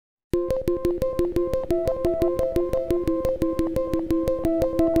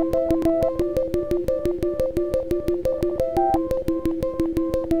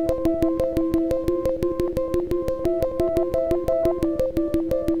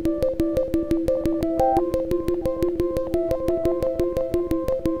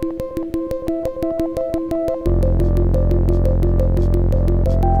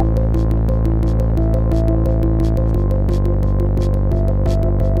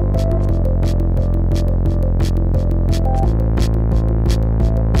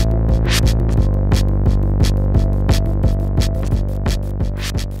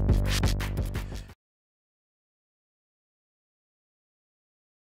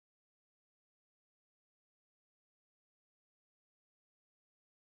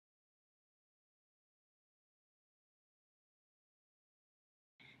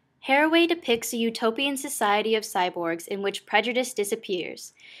Haraway depicts a utopian society of cyborgs in which prejudice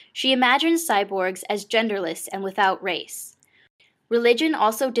disappears. She imagines cyborgs as genderless and without race. Religion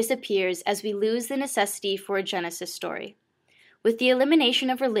also disappears as we lose the necessity for a Genesis story. With the elimination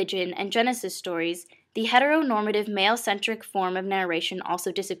of religion and Genesis stories, the heteronormative male-centric form of narration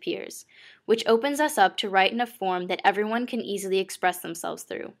also disappears, which opens us up to write in a form that everyone can easily express themselves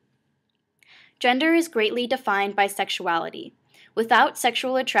through. Gender is greatly defined by sexuality. Without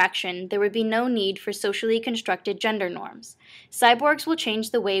sexual attraction, there would be no need for socially constructed gender norms. Cyborgs will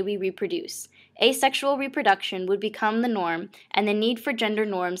change the way we reproduce. Asexual reproduction would become the norm, and the need for gender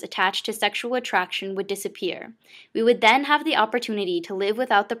norms attached to sexual attraction would disappear. We would then have the opportunity to live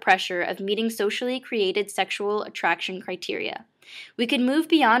without the pressure of meeting socially created sexual attraction criteria. We could move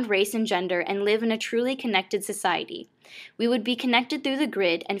beyond race and gender and live in a truly connected society. We would be connected through the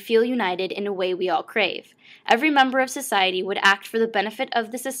grid and feel united in a way we all crave. Every member of society would act for the benefit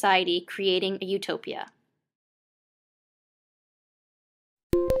of the society, creating a utopia.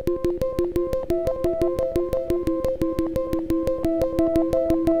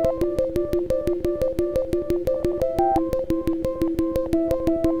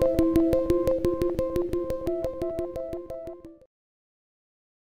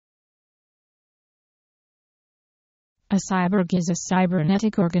 A cyborg is a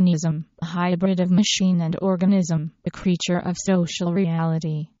cybernetic organism, a hybrid of machine and organism, a creature of social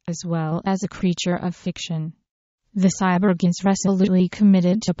reality, as well as a creature of fiction. The cyborg is resolutely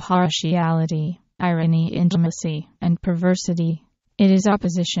committed to partiality, irony, intimacy, and perversity. It is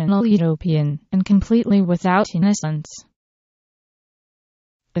oppositional utopian, and completely without innocence.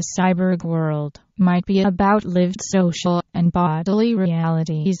 A cyborg world might be about lived social and bodily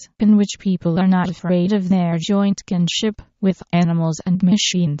realities in which people are not afraid of their joint kinship with animals and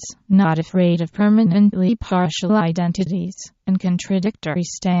machines, not afraid of permanently partial identities and contradictory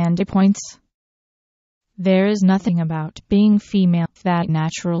standpoints. There is nothing about being female that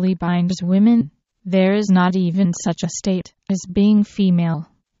naturally binds women. There is not even such a state as being female.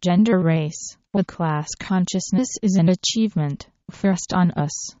 Gender, race, or class consciousness is an achievement forced on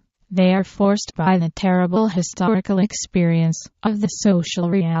us. They are forced by the terrible historical experience of the social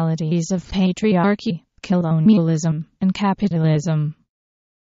realities of patriarchy, colonialism, and capitalism.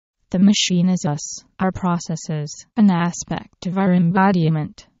 The machine is us, our processes, an aspect of our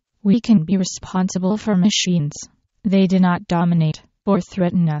embodiment. We can be responsible for machines. They do not dominate or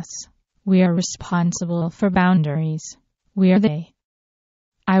threaten us. We are responsible for boundaries. We are they.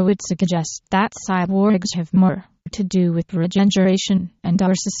 I would suggest that cyborgs have more to do with regeneration and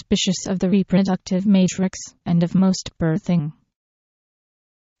are suspicious of the reproductive matrix and of most birthing.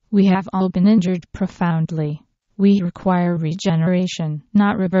 We have all been injured profoundly. We require regeneration,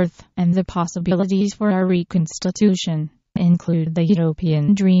 not rebirth, and the possibilities for our reconstitution include the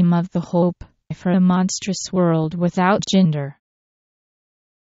utopian dream of the hope for a monstrous world without gender.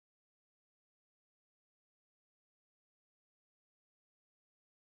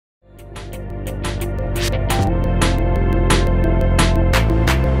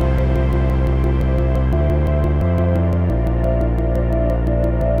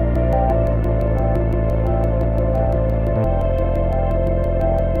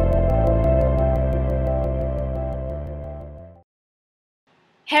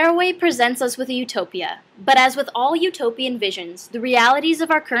 Haraway presents us with a utopia, but as with all utopian visions, the realities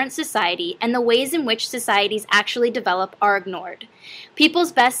of our current society and the ways in which societies actually develop are ignored.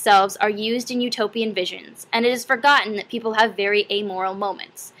 People's best selves are used in utopian visions, and it is forgotten that people have very amoral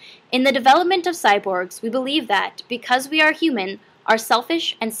moments. In the development of cyborgs, we believe that, because we are human, our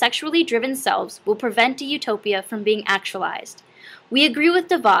selfish and sexually driven selves will prevent a utopia from being actualized. We agree with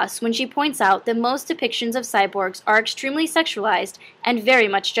DeVos when she points out that most depictions of cyborgs are extremely sexualized and very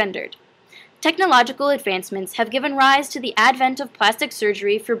much gendered. Technological advancements have given rise to the advent of plastic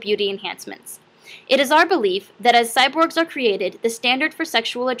surgery for beauty enhancements. It is our belief that as cyborgs are created, the standard for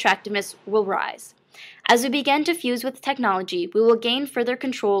sexual attractiveness will rise. As we begin to fuse with technology, we will gain further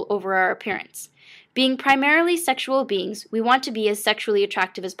control over our appearance. Being primarily sexual beings, we want to be as sexually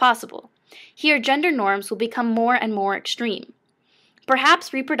attractive as possible. Here, gender norms will become more and more extreme.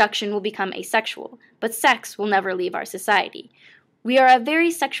 Perhaps reproduction will become asexual, but sex will never leave our society. We are a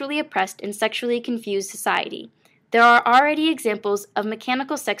very sexually oppressed and sexually confused society. There are already examples of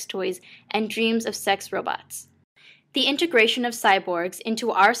mechanical sex toys and dreams of sex robots. The integration of cyborgs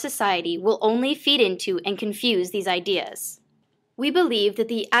into our society will only feed into and confuse these ideas. We believe that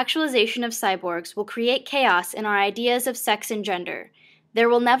the actualization of cyborgs will create chaos in our ideas of sex and gender. There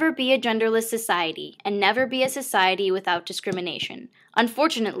will never be a genderless society, and never be a society without discrimination.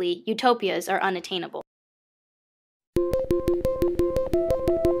 Unfortunately, utopias are unattainable.